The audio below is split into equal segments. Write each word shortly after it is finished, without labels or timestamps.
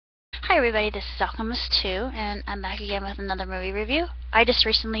Hi everybody, this is Alchemist2, and I'm back again with another movie review. I just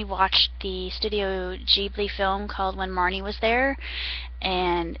recently watched the Studio Ghibli film called When Marnie Was There,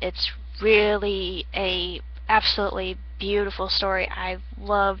 and it's really a absolutely beautiful story. I've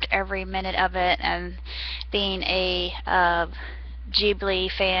loved every minute of it, and being a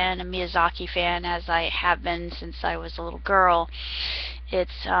Ghibli fan, a Miyazaki fan, as I have been since I was a little girl,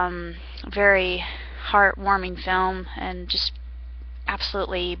 it's very heartwarming film and just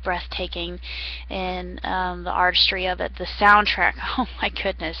absolutely breathtaking in the artistry of it. The soundtrack, oh my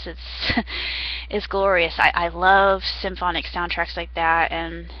goodness, it's glorious. I love symphonic soundtracks like that,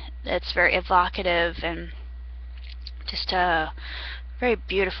 and it's very evocative and just very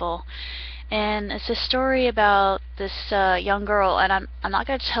beautiful. And it's a story about this young girl, and I'm not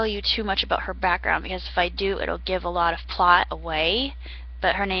going to tell you too much about her background, because if I do, it'll give a lot of plot away.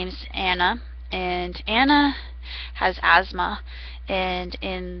 But her name's Anna, and Anna has asthma, and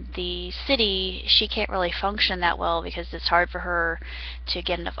in the city she can't really function that well because it's hard for her to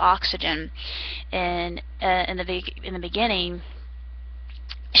get enough oxygen. And in the beginning,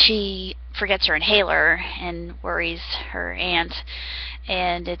 she forgets her inhaler and worries her aunt,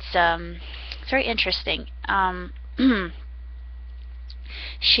 and it's very interesting.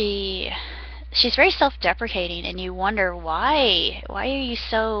 She's very self-deprecating, and you wonder why are you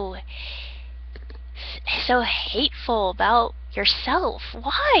so hateful about yourself?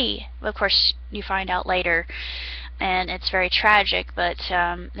 Why? Of course, you find out later, and it's very tragic, but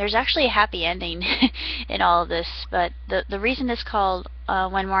there's actually a happy ending in all of this. But the reason it's called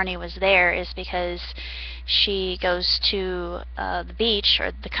When Marnie Was There is because she goes to the beach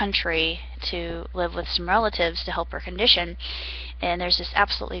or the country to live with some relatives to help her condition, and there's this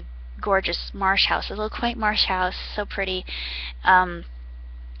absolutely gorgeous marsh house, a little quaint marsh house, so pretty,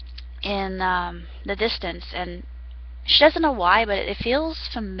 in the distance, and she doesn't know why, but it feels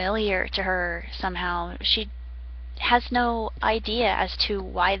familiar to her somehow. She has no idea as to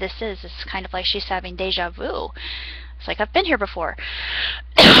why this is. It's kind of like she's having deja vu. It's like, I've been here before.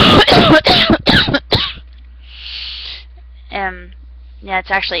 And yeah,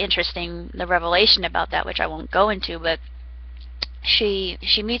 it's actually interesting, the revelation about that, which I won't go into, but she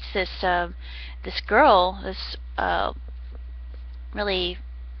meets this this girl, this really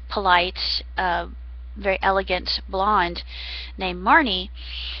polite, very elegant blonde named Marnie,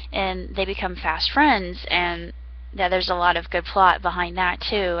 and they become fast friends. And yeah, there's a lot of good plot behind that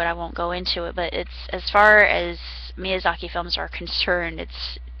too, and I won't go into it, but it's, as far as Miyazaki films are concerned,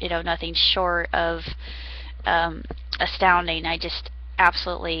 it's, you know, nothing short of astounding. I just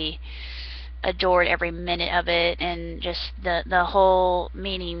absolutely adored every minute of it, and just the whole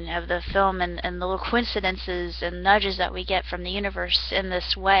meaning of the film, and the little coincidences and nudges that we get from the universe in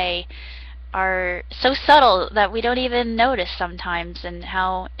this way are so subtle that we don't even notice sometimes, and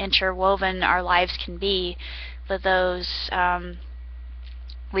how interwoven our lives can be with those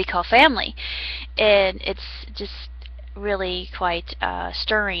we call family. And it's just really quite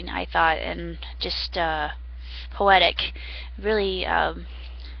stirring, I thought, and just poetic, really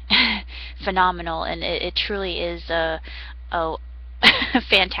phenomenal, and it truly is a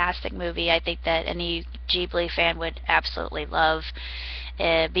fantastic movie. I think that any Ghibli fan would absolutely love.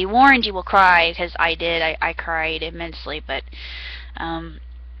 Be warned, you will cry, because I did. I cried immensely, but I'm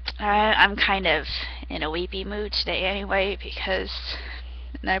kind of in a weepy mood today anyway, because,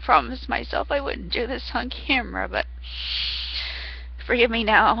 and I promised myself I wouldn't do this on camera, but forgive me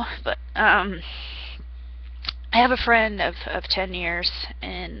now. But I have a friend of 10 years,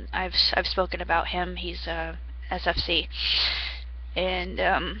 and I've spoken about him. He's SFC, and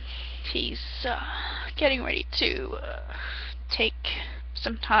he's getting ready to take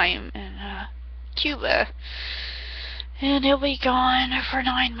some time in Cuba, and he'll be gone for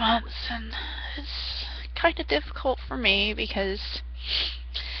 9 months, and it's kind of difficult for me because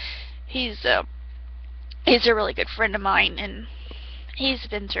he's a really good friend of mine, and he's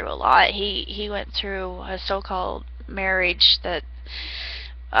been through a lot. He went through a so-called marriage that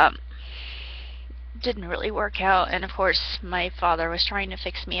didn't really work out, and of course my father was trying to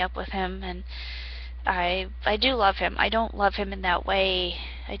fix me up with him, and I do love him. I don't love him in that way.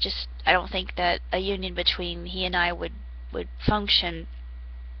 I don't think that a union between he and I would function.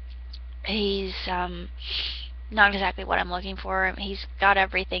 He's not exactly what I'm looking for. He's got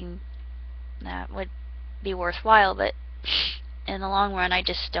everything that would be worthwhile, but in the long run, I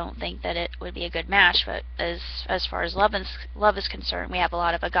just don't think that it would be a good match. But as far as love is concerned, we have a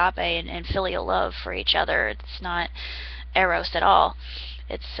lot of agape and filial love for each other. It's not eros at all.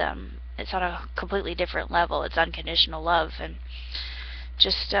 It's on a completely different level. It's unconditional love, and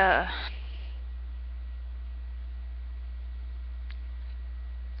just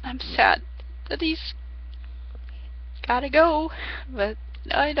I'm sad that he's gotta go, but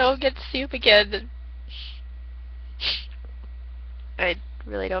I don't get to see him again. And I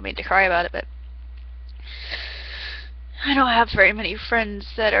really don't mean to cry about it, but I don't have very many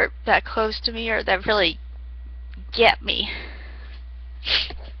friends that are that close to me or that really get me.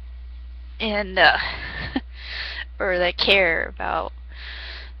 And, or that care about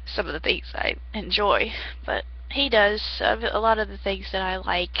some of the things I enjoy. But he does. A lot of the things that I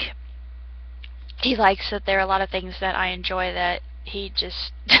like, he likes that there are a lot of things that I enjoy that he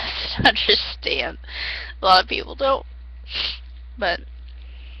just doesn't understand. A lot of people don't. But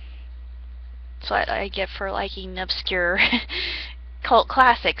that's what I get for liking obscure cult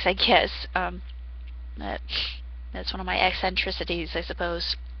classics, I guess. That's one of my eccentricities, I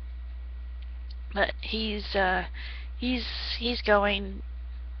suppose. But he's going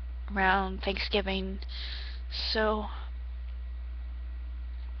around Thanksgiving, so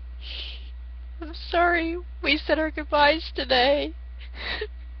I'm sorry we said our goodbyes today.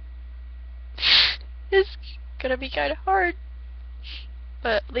 It's gonna be kinda hard,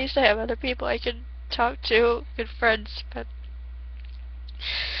 but at least I have other people I can talk to, good friends, but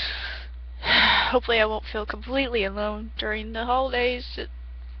hopefully I won't feel completely alone during the holidays.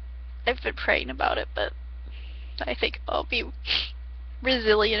 I've been praying about it, but I think I'll be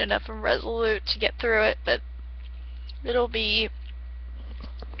resilient enough and resolute to get through it, but it'll be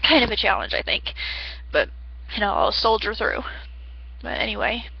kind of a challenge, I think. But, I'll soldier through. But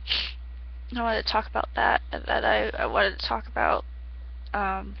anyway, I wanted to talk about that. I wanted to talk about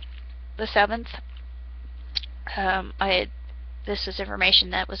the 7th. This is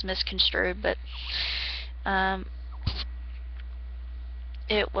information that was misconstrued, but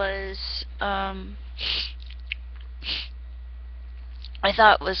it was I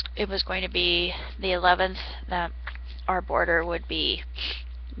thought it was going to be the 11th that our boarder would be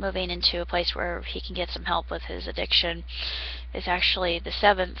moving into a place where he can get some help with his addiction. It's actually the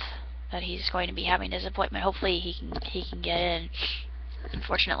 7th that he's going to be having his appointment. Hopefully he can get in.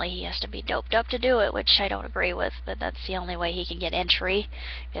 Unfortunately, he has to be doped up to do it, which I don't agree with, but that's the only way he can get entry,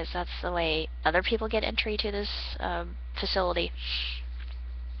 because that's the way other people get entry to this facility.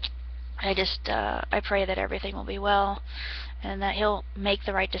 I pray that everything will be well, and that he'll make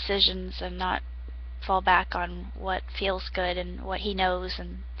the right decisions and not fall back on what feels good and what he knows,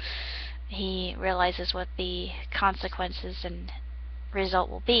 and he realizes what the consequences and result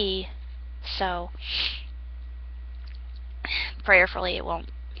will be. So prayerfully it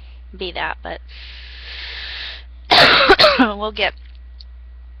won't be that, but we'll get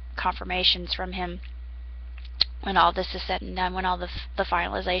confirmations from him when all this is said and done, when all the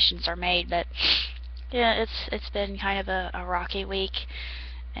finalizations are made. But yeah, it's been kind of a rocky week,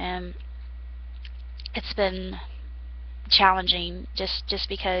 and it's been challenging just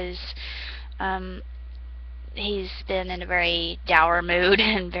because he's been in a very dour mood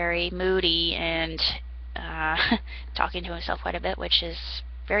and very moody, and talking to himself quite a bit, which is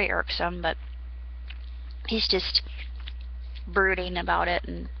very irksome, but he's just brooding about it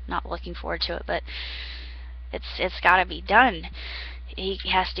and not looking forward to it. But it's got to be done. He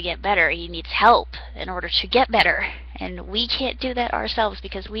has to get better. He needs help in order to get better, and we can't do that ourselves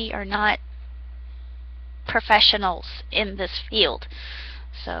because we are not professionals in this field.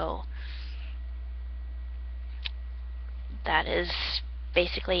 So that is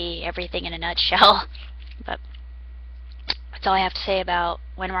basically everything in a nutshell. But that's all I have to say about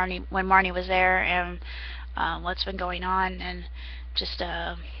when Marnie was there, and what's been going on, and just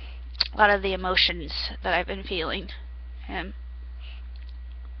a lot of the emotions that I've been feeling. And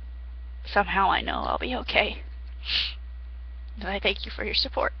somehow I know I'll be okay. And I thank you for your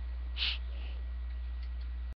support.